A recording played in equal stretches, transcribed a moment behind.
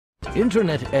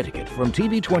Internet etiquette from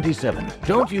TV27.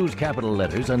 Don't use capital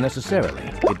letters unnecessarily.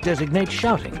 It designates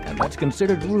shouting, and that's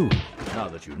considered rude. Now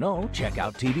that you know, check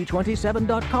out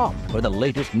TV27.com for the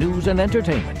latest news and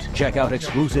entertainment. Check out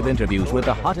exclusive interviews with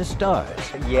the hottest stars.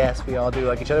 Yes, we all do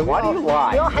like each other. Why do you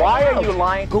lie? Why are you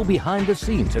lying? Go behind the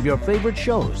scenes of your favorite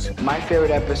shows. My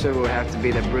favorite episode would have to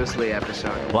be the Bruce Lee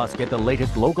episode. Plus, get the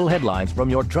latest local headlines from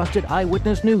your trusted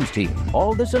eyewitness news team.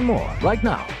 All this and more right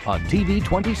now on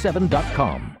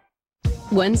TV27.com.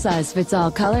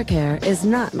 One-size-fits-all color care is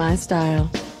not my style.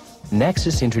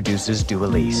 Nexxus introduces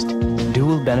Dualiste,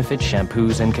 dual benefit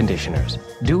shampoos and conditioners.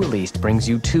 Dualiste brings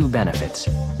you two benefits: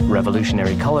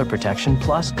 revolutionary color protection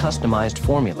plus customized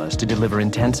formulas to deliver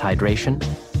intense hydration,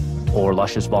 or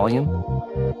luscious volume,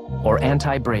 or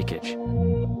anti-breakage.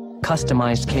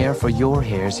 Customized care for your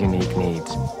hair's unique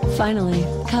needs. Finally,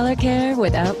 color care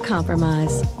without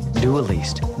compromise.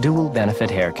 Dualiste, dual benefit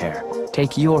hair care.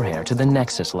 Take your hair to the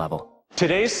Nexxus level.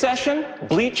 Today's session,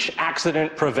 bleach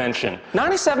accident prevention.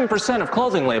 97% of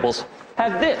clothing labels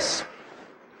have this.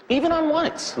 Even on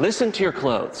whites. Listen to your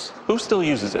clothes. Who still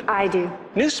uses it? I do.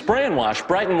 New Spray and Wash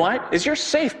Bright and White is your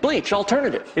safe bleach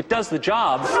alternative. It does the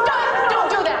job. Stop! Don't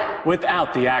do that!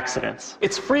 Without the accidents.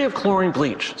 It's free of chlorine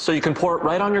bleach, so you can pour it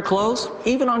right on your clothes,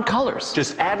 even on colors.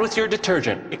 Just add with your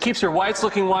detergent. It keeps your whites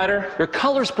looking whiter, your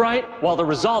colors bright, while the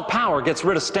Resolve Power gets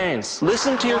rid of stains.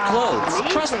 Listen to your clothes.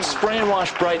 Trust Spray and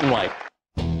Wash Bright and White.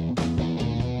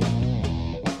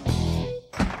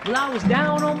 Well, I was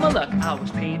down on my luck. I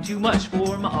was paying too much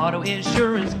for my auto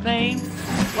insurance claim.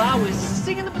 Well, I was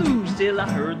singing the blues till I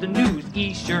heard the news.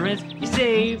 Esurance, you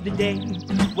saved the day.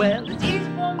 Well, it's easy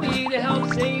for me to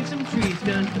help save some trees,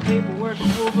 'cause the paperwork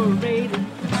is overrated.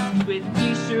 With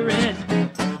Esurance,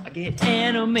 I get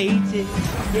animated.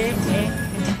 Yeah,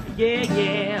 yeah,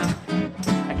 yeah.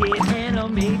 I get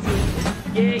animated.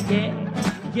 Yeah, yeah,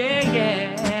 yeah,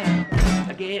 yeah.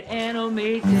 I get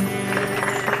animated.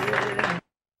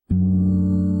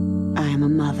 I am a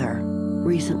mother,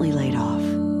 recently laid off.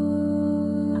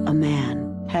 A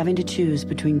man having to choose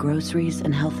between groceries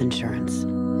and health insurance.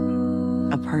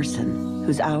 A person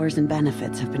whose hours and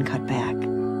benefits have been cut back.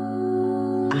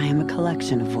 I am a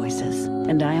collection of voices,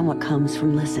 and I am what comes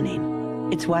from listening.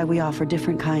 It's why we offer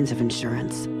different kinds of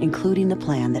insurance, including the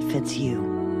plan that fits you.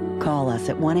 Call us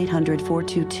at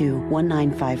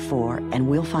 1-800-422-1954, and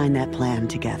we'll find that plan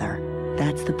together.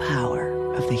 That's the power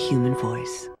of the human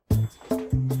voice.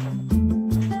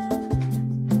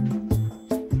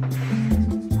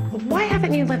 Why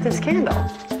haven't you lit this candle?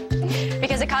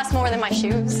 Because it costs more than my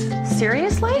shoes.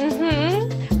 Seriously? Mm-hmm.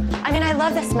 I mean, I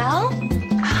love the smell,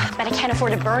 but I can't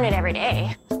afford to burn it every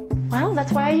day. Well,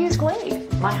 that's why I use Glade.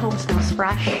 My home smells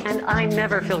fresh, and I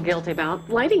never feel guilty about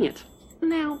lighting it.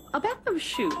 Now, about those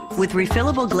shoes. With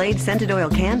refillable Glade scented oil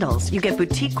candles, you get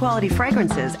boutique quality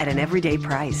fragrances at an everyday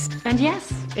price. And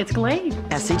yes, it's Glade.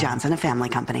 S.C. Johnson, a family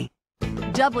company.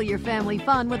 Double your family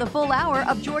fun with a full hour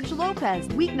of George Lopez,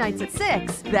 weeknights at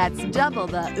 6. That's double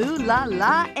the ooh la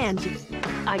la Angie.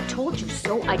 I told you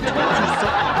so, I told you so,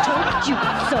 I told you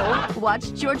so.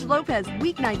 Watch George Lopez,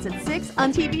 weeknights at 6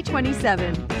 on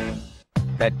TV27.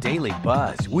 That Daily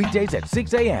Buzz, weekdays at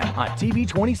 6 a.m. on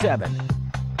TV27.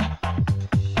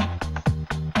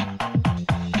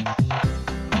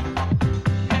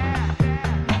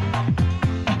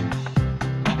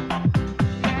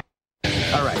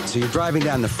 So you're driving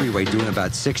down the freeway doing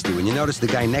about 60 when you notice the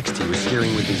guy next to you is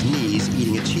steering with his knees,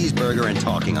 eating a cheeseburger and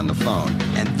talking on the phone.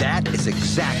 And that is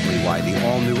exactly why the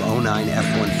all-new 09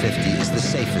 F-150 is the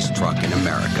safest truck in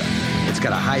America. It's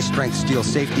got a high-strength steel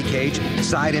safety cage,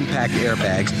 side impact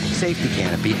airbags, safety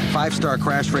canopy, 5-star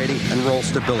crash rating, and roll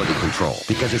stability control.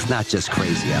 Because it's not just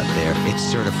crazy out there, it's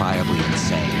certifiably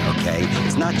insane, okay?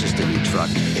 It's not just a new truck,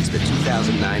 it's the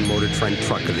 2009 Motor Trend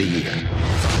Truck of the Year.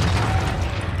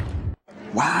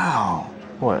 Wow.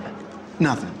 What?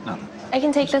 Nothing. I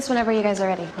can take this whenever you guys are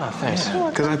ready. Oh, thanks.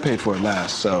 Because I paid for it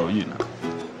last, so, you know.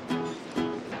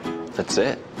 That's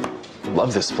it.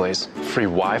 Love this place. Free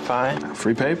Wi-Fi.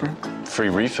 Free paper. Free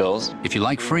refills. If you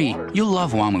like free, you'll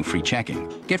love WaMu free checking.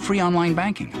 Get free online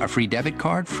banking, a free debit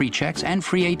card, free checks, and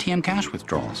free ATM cash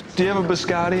withdrawals. Do you have a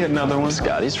biscotti? Another one?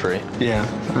 Biscotti's free. Yeah,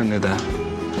 I knew that.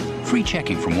 Free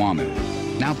checking from WaMu.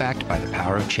 Now backed by the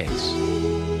power of Chase.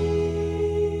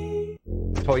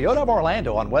 Toyota of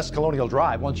Orlando on West Colonial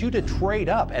Drive wants you to trade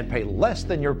up and pay less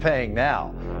than you're paying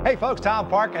now. Hey folks, Tom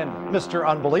Park and Mr.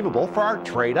 Unbelievable for our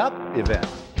Trade Up event.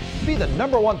 Be the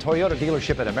 #1 Toyota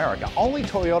dealership in America. Only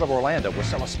Toyota of Orlando will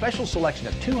sell a special selection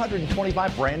of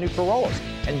 225 brand new Corollas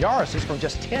and Yaris's from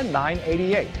just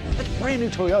 $10,988. That's brand new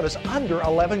Toyotas under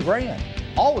 11 grand.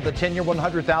 All with a 10-year,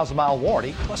 100,000-mile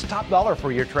warranty, plus top dollar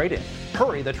for your trade-in.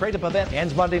 Hurry, the trade-up event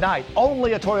ends Monday night,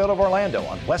 only at Toyota of Orlando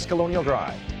on West Colonial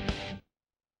Drive.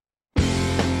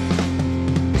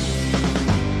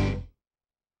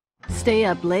 Stay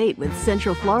up late with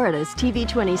Central Florida's TV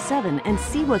 27 and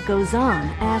see what goes on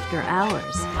after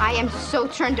hours. I am so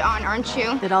turned on, aren't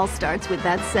you? It all starts with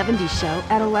that 70s show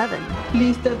at 11.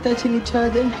 Please stop touching each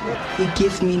other. It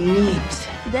gives me needs.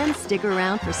 Then stick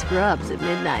around for Scrubs at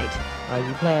midnight. Are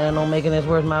you planning on making this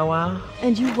worth my while?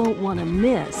 And you won't want to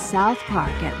miss South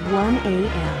Park at 1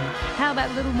 a.m. How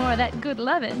about a little more of that good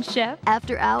lovin', Chef?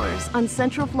 After hours on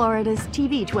Central Florida's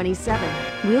TV 27.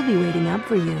 We'll be waiting up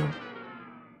for you.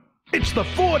 It's the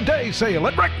 4-day sale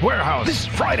at Rec Warehouse. This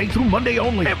Friday through Monday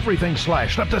only. Everything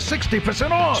slashed up to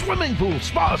 60% off. Swimming pools,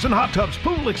 spas and hot tubs,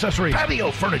 pool accessories,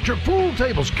 patio furniture, pool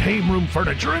tables, game room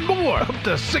furniture, and more. Up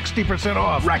to 60%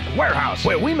 off. Rec Warehouse,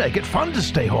 where we make it fun to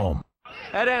stay home.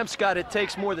 At Amscot, it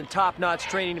takes more than top-notch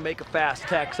training to make a fast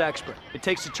tax expert. It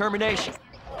takes determination,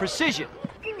 precision,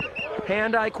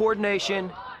 hand-eye coordination,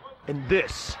 and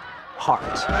this, heart.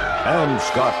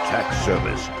 Amscot Tax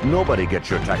Service. Nobody gets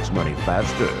your tax money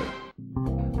faster.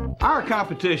 Our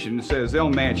competition says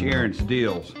they'll match Aaron's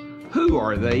deals. Who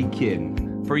are they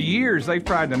kidding? For years, they've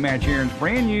tried to match Aaron's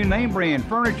brand new name brand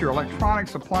furniture,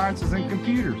 electronics, appliances, and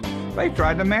computers. They've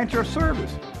tried to match our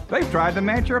service. They've tried to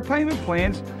match our payment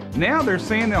plans. Now they're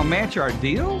saying they'll match our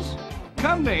deals?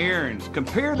 Come to Aaron's,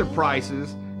 compare the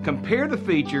prices, compare the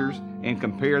features, and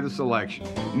compare the selection.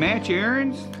 Match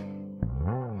Aaron's?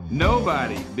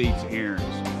 Nobody beats Aaron's.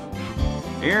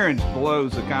 Aaron's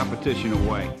blows the competition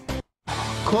away.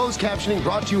 Closed captioning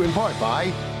brought to you in part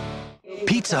by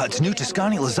Pizza Hut's new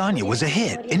Tuscani lasagna was a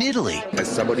hit in Italy.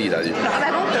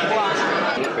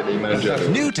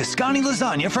 New Tuscani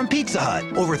lasagna from Pizza Hut.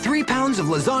 Over 3 pounds of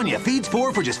lasagna feeds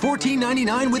 4 for just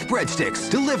 $14.99 with breadsticks.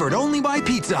 Delivered only by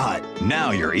Pizza Hut.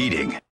 Now you're eating.